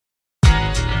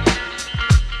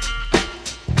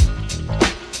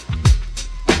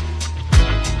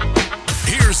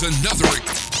Here's another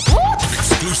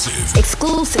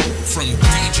exclusive from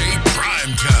DJ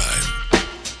Primetime.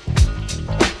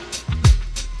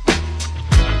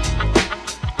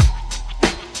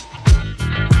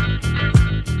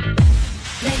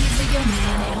 Ladies, leave your man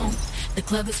at home. The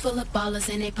club is full of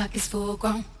ballers and their pockets full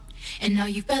grown. And all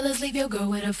you fellas, leave your girl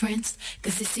with her friends,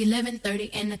 cause it's 11:30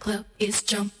 and the club is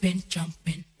jumping.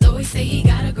 Though he say he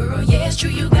got a girl, yeah, it's true,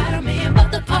 you got a man,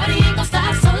 but the party ain't gon'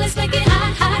 stop, so let's make it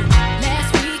hot.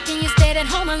 Last weekend you stayed at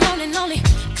home alone and lonely.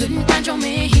 Couldn't find your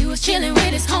man, he was chilling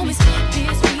with his homies.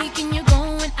 This weekend you're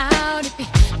going out. If he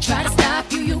try to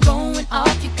stop you, you going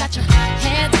off. You got your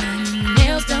hair done, your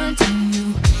nails done too.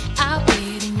 You out there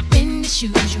in your Fendi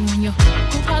shoes. You and your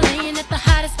crew parlaying at the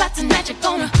hottest spot tonight. You're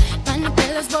gonna find the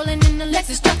fellas rolling in the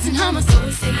Lexus trucks and Hummers. So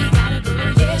he say he got a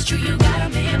girl, yeah, it's true, you got a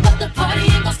man, but the party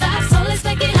ain't gon' stop, so let's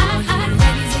make it hot.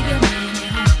 Ladies, leave your man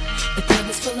at home. The club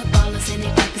is full of ballers and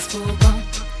their pockets full grown.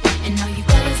 And all you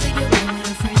fellas, leave your girl with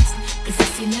her friends, cause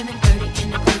it's 11:30 and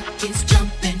the club is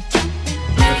jumping.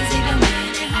 Ladies, leave your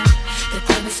man at home. The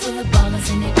club is full of ballers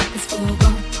and their pockets full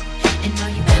grown. And all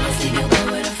you fellas, leave your girl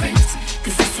with her friends,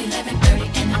 cause it's 11:30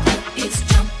 and the club is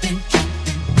jumping.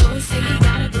 Though he say he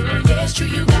got a girl, yeah, it's true,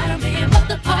 you got a man, but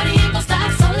the party ain't gon'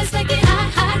 stop, so let's make it hot.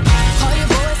 Call your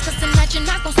boys, cause tonight you're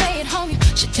not gon' stay at home. You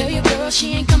should tell your girl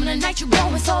she ain't coming tonight, you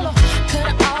going solo. Cut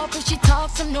her off if she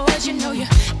talks some noise, you know you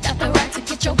got the right to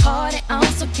get your party on.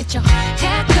 So get your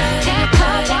hair cut and your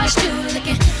car wash too.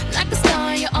 Looking like a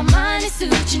star in your Armani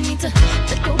suit. You need to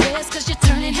look your best, cause you're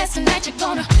turning heads tonight. You're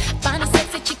gonna find a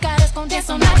sexy chica that's gon' dance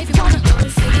all night if you wanna.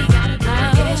 Always say he got a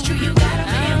girl, yeah, it's true, you got a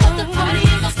man, but the party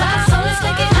ain't gon' stop, so let's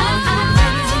make it hot.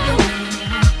 Ladies, leave your man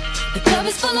at home. The club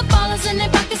is full of ballers and their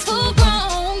pockets full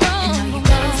grown. And all you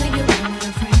fellas, leave your girl with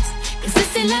her friends, cause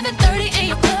it's 11:30 and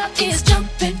your club is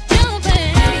jumping.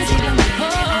 Ladies, leave your man at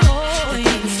home. The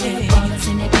club is full of ballers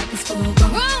and their pockets full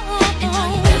grown. And all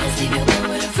you fellas, leave your girl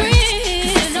with her friends,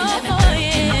 cause it's 11:30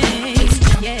 and the club is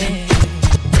jumping.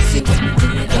 See what you do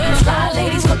to the fly,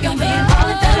 ladies, fuck your man,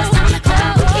 ballin' fellas, time to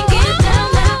clap. We can get down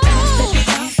now.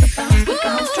 Baby,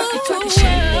 bounce, twerk it,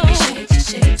 shake it, work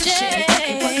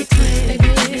it, twist, baby,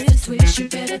 twist the switch. You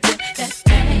better do that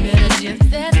thing,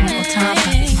 one more time,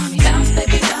 mommy, bounce,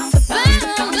 baby, bounce,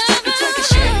 twerk it,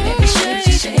 shake, baby,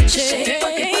 shake,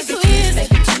 work it, twist,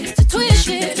 baby, twist the twist.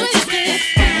 You better do that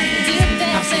thing,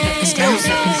 bounce it up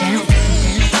and down.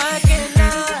 I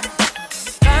cannot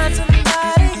find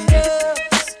somebody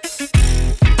else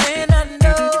when I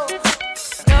know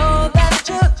that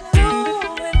you're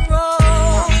doing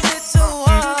wrong. It's so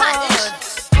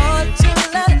hard to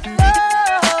let go.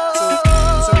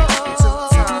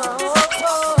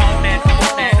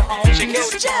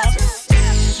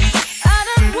 I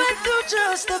done went through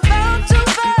just about 2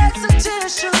 bags of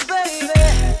tissues, baby,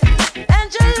 and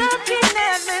you're looking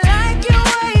at me like you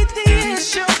ain't the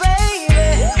issue, baby.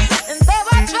 And though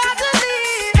I tried to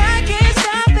leave, I can't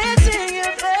stop missing you,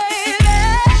 baby.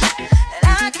 And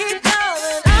I keep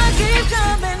coming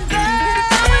back.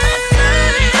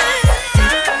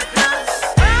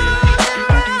 Round and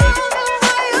round,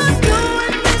 why you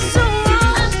doing me so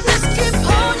wrong? Just keep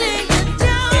holding you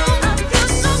down. I feel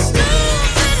so stupid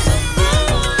and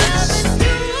foolish loving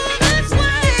you this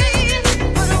way.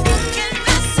 But what can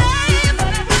I say?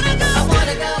 But I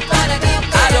wanna go.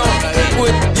 I don't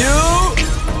with you.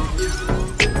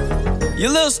 You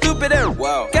little stupid and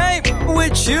wow. Can't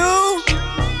with you.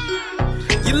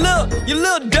 You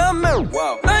little dumb and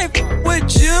wow. I ain't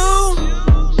with you.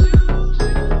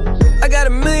 I got a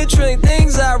million trillion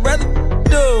things I'd rather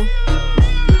do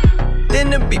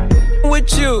than to be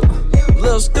with you.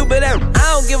 Little stupid and I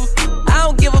don't give a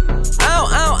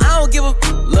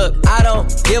look, I don't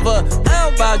give a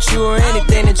about you or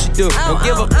anything that you do. Don't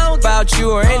give a about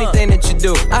you or anything that you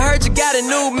do. I heard you got a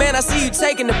new man, I see you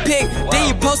taking the pic. Then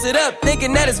you post it up,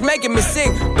 thinking that it's making me sick.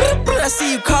 I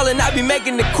see you calling, I be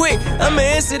making it quick. I'ma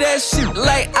answer that shit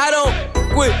like I don't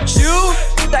with you.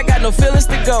 I got no feelings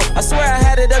to go. I swear I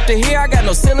had it up to here, I got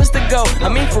no ceilings to go. I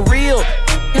mean for real,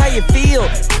 how you feel?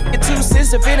 Get 2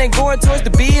 cents if it ain't going towards the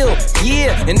bill.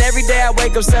 Yeah, and every day I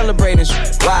wake up celebrating.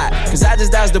 Why? Cause I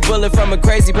just dodged a bullet from a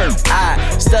crazy person. I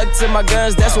stuck to my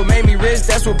guns, that's what made me rich.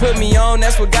 That's what put me on,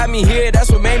 that's what got me here. That's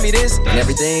what made me this. And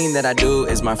everything that I do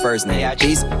is my first name.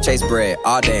 Peace, chase bread,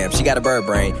 aw damn, she got a bird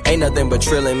brain. Ain't nothing but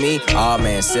trilling me, aw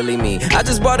man, silly me. I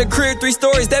just bought a crib, 3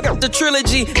 stories, that the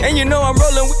trilogy. And you know I'm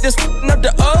rolling with this up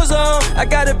the ozone. I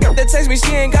got a that text me,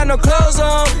 she ain't got no clothes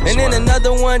on. And then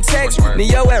another one text me,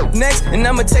 yo at next. And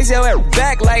I'ma text your ass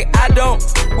back like I don't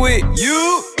with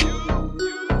you.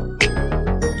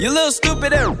 You little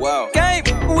stupid and wow. Can't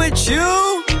with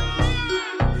you.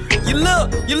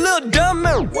 You little dumb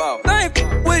man. Wow. I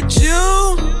ain't with you.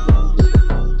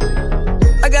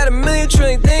 I got a million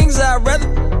trillion things I'd rather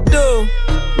do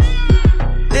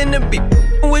than to be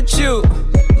with you.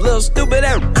 Little stupid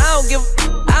ass. I don't give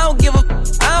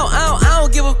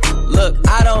a. Look,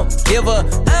 I don't give a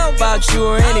about you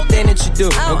or anything that you do.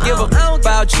 Don't give a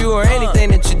about you or anything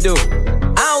that you do. I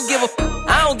don't give a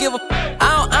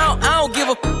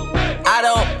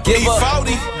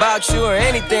about you or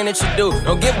anything that you do.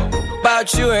 Don't give a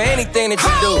about you or anything that you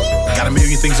do. Got a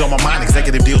million things on my mind,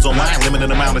 executive deals online,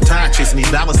 limited amount of time, chasing these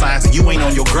dollar signs, and you ain't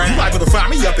on your grind. You liable to find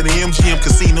me up in the MGM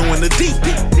casino in the deep.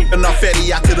 Enough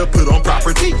fatty I could've put on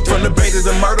property. From the bay to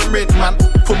the murder rate, my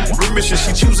put remission,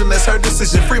 she choosing, that's her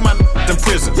decision. Free my in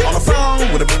prison, on the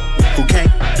phone with a who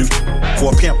can't do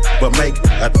for a pimp, but make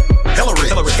a hella rich.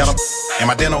 Got a in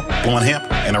my dental, blowing hemp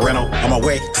in a rental, on my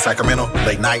way to Sacramento,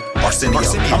 late night, Arsenio.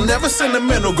 I'm never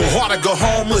sentimental, go hard or go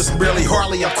homeless. Barely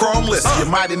hardly, I'm chromeless. You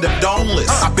might end up domeless.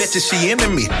 I bet you she into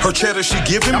me. Her cheddar she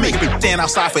giving me. Stand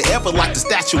outside forever like the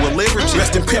Statue of Liberty.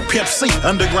 Rest in Pimp C,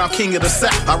 underground king of the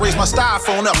South. I raise my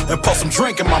styrofoam up and pour some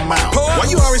drink in my mouth. Why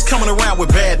you always coming around with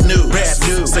bad news?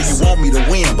 Say you want me to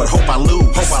win, but hope I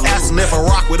lose. Asking if I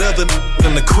rock with other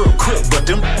than the crew. But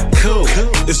them cool.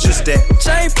 It's just that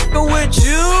ain't f***ing with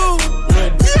you.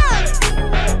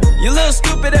 You little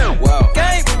stupid ass. Wow.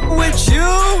 Ain't f***ing with you.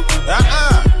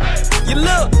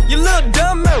 You little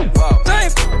dumb man. Wow.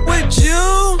 Ain't f***ing with you.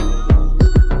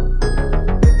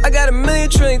 I got a million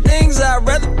trillion things I'd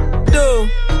rather do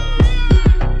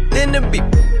than to be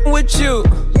with you.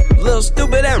 Little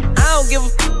stupid ass. I don't give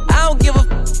a.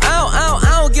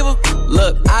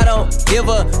 Look, I don't give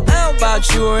a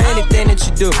about you or anything that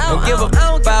you do. Don't give a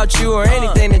about you or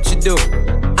anything that you do.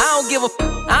 I don't give a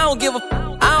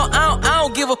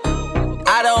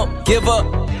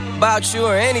about you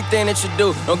or anything that you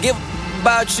do. Don't give a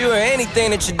about you or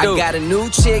anything that you do. I got a new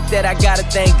chick that I gotta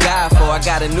thank God for. I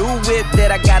got a new whip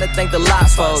that I gotta thank the lot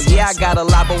for. Yeah, I got a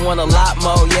lot but want a lot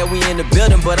more. Yeah, we in the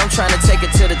building but I'm trying to take it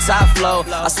to the top floor.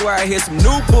 I swear I hear some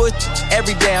new bullshit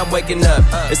every day I'm waking up.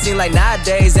 It seems like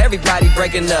nowadays everybody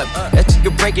breaking up. That you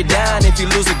can break it down. If you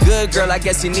lose a good girl, I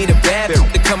guess you need a bad bitch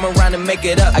to come around and make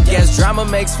it up. I guess drama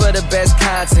makes for the best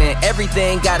content.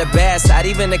 Everything got a bad side,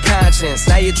 even the conscience.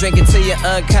 Now you're drinking till you're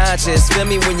unconscious. Feel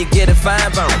me when you get a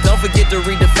fine bone. Don't forget to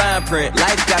read the fine print.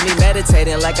 Life got me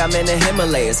meditating like I'm in the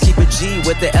Himalayas. Keep a G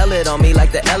with the L on me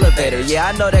like the elevator. Yeah,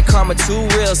 I know that karma too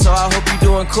real, so I hope you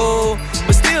doing cool.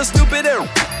 But still stupid ain't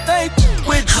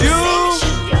with you.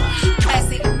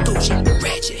 Classy, bougie,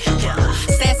 ratchet,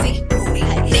 sassy, moody,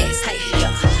 nasty,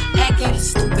 acting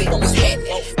stupid. What was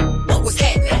happening?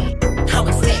 I'm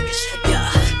a savage.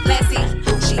 Classy,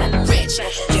 bougie,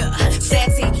 ratchet,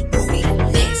 sassy, moody,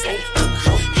 nasty,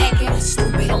 acting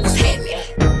stupid. What was happening?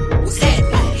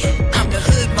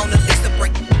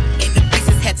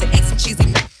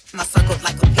 My circle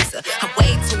like a pizza. I'm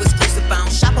way too exclusive. I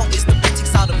don't shop on Insta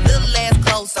boutiques. All the little ass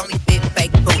clothes, only fit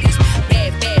fake booties.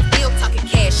 Bad, still talking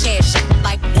cash,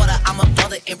 like water. I'm a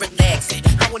mother and relaxing.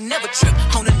 I would never trip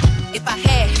on a if I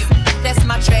had him. That's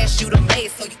my trash, you the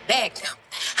maid, so you bagged him.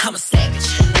 I'm a savage.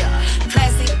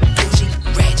 Classy, bougie,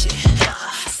 ratchet.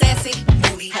 Sassy,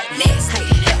 moody, nasty.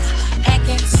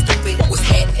 Acting stupid. What was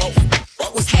happening?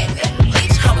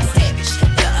 Bitch, I'm a savage.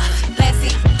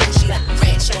 Classy, bougie,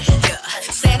 ratchet.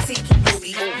 Sassy,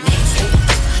 moody, nasty,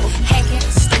 hacking,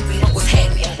 stupid. What's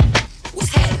happening?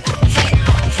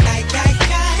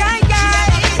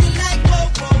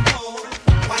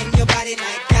 Wind your body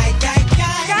like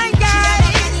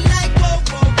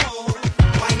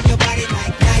Wind your body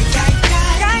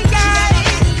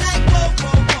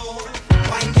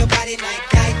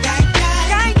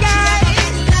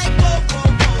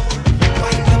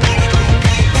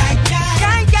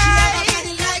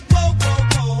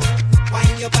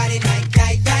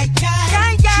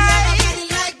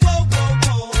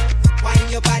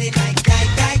like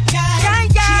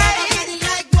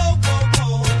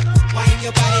Wind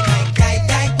your body like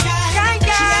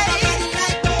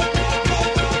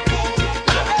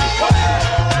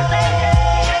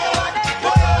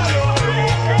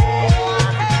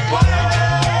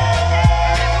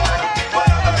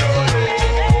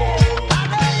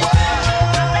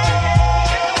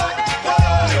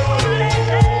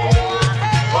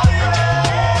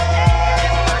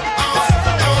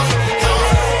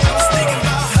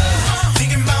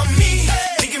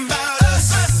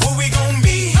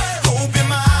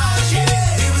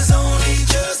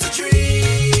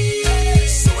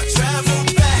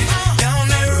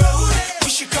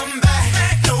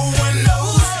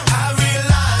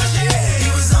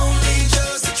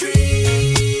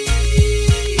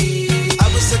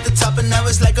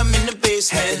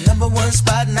Had the #1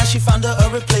 spot, now she found her a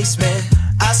replacement.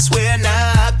 I swear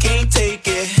now I can't take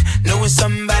it, knowing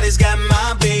somebody's got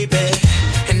my baby.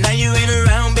 And now you ain't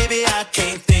around, baby, I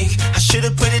can't think. I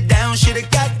should've put it down, should've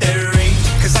got that ring.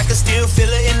 Cause I can still feel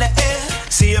it in the air.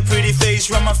 See her pretty face,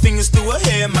 run my fingers through her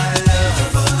hair. My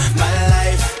lover, my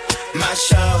life, my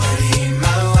shorty,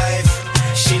 my wife.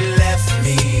 She left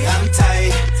me, I'm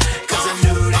tight, cause I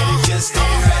knew that it just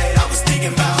ain't right. I was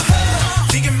thinking about her,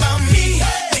 thinking about me,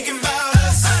 thinking about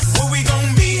us. What we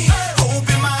gon' be, hope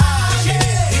in my eyes,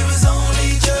 yeah. It was only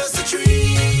just a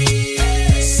dream.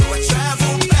 So I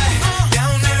traveled back,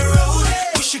 down that road.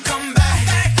 We should come back,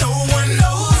 no one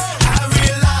knows. I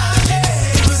realized,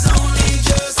 yeah, it was only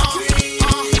just a dream.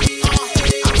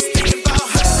 I was thinking about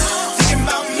her, thinking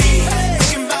about me,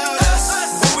 thinking about us.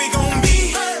 What we gon' be,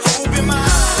 hope in my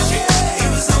eyes, yeah. It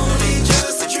was only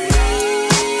just a dream.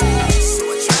 So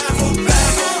I traveled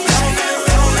back, down that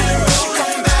road. We should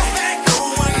come back, no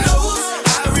one knows.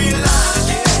 I realized,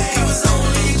 yeah, it was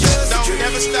only just a dream. Don't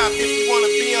never stop if you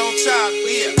wanna be on top,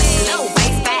 yeah. Low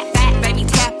waist, fat, baby,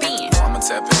 tap in. I'ma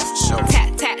tap in for sure. Tap,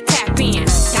 tap, tap in.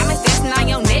 Diamonds dancing on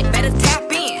your neck, better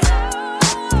tap in.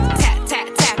 Tap, tap,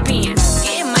 tap in.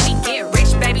 Get money, get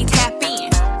rich, baby, tap in.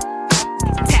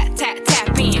 Tap, tap,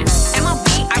 tap in. MLB,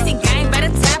 icy gang,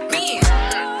 better tap in.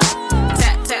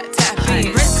 Tap, tap, tap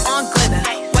in. Wrist on glitter,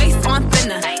 waist on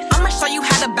thinner. I'ma show you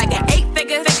how to bag an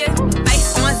 8-figure.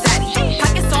 Face on zaddy,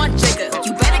 pockets on jigger.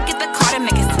 You better get the card and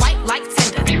make it swipe like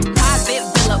Tinder. Private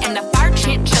villa and the fire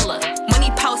chinchilla. When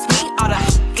he post me, all the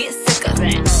get sicker.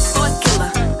 For a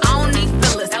killer, I don't need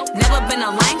fillers. Never been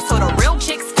a lame, so the real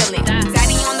chicks feel it.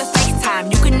 Daddy on the FaceTime,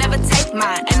 you can never take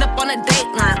mine. End up on a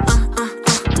dateline,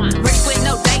 Rich with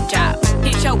no day job,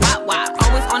 hit your wop,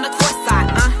 always on the court side,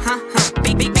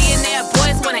 Billionaire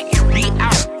boys wanna eat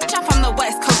out. I'm from the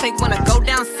West Coast, they wanna go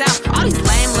down south. All these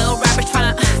lame little rappers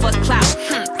tryna for clout.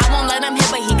 I won't let him hit,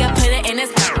 but he can put it in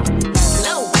his mouth.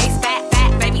 Low waist, fat,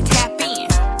 baby, tap in.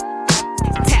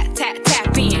 Tap, tap,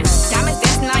 tap in. Diamonds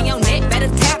dancing on your neck, better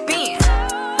tap in.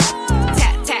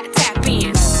 Tap, tap, tap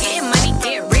in. Get money,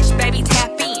 get rich, baby, tap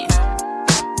in.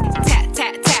 Tap,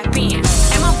 tap, tap in.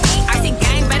 MLB, icy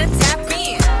gang, better tap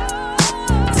in.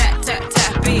 Tap, tap,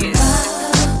 tap in.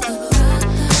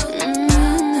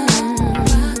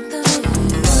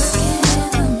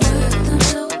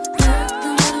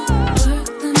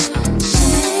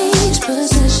 Change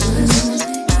positions.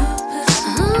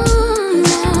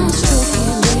 Now stroke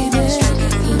it, baby.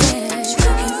 Yeah,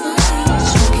 stroke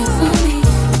it for me.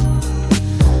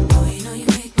 Boy, you know you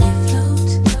make me float.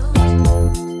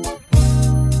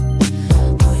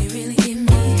 Boy, you really get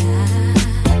me high.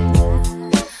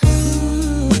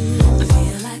 I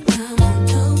feel like I'm on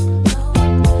dope.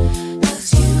 'Cause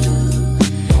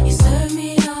you serve me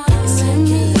on a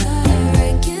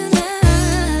regular.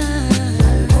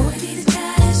 Boy, need to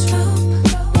tie this rope.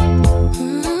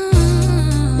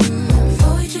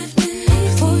 Before we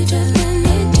drift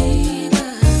any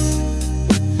deeper.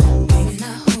 Baby,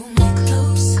 now hold me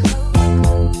close.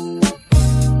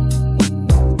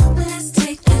 Let's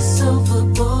take this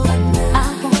overboard now. I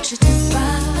want you to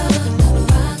rock the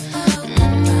work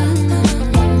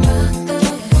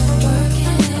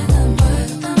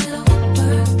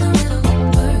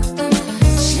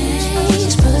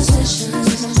change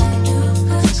positions.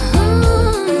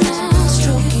 Now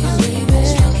stroke it, baby.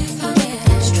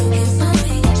 Yeah, stroke it for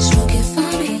me. Stroke it for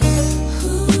me.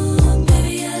 Ooh,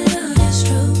 baby, I love your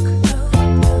stroke.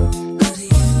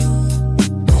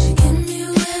 'Cause you get me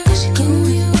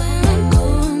where I'm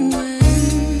going.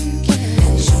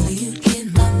 And surely you'd get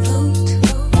my vote.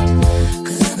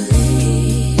 'Cause I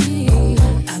believe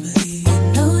you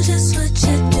know just what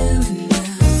you're doing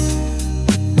now.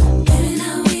 Baby,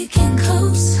 now we can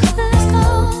close. Let's go.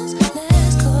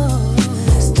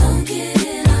 Let's don't get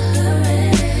in a hurry.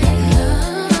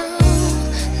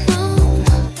 No,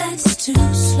 that's too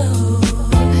slow.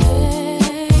 Go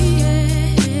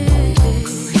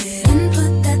ahead and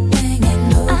put that thing in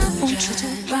overdrive. I want you to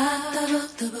rock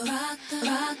the boat.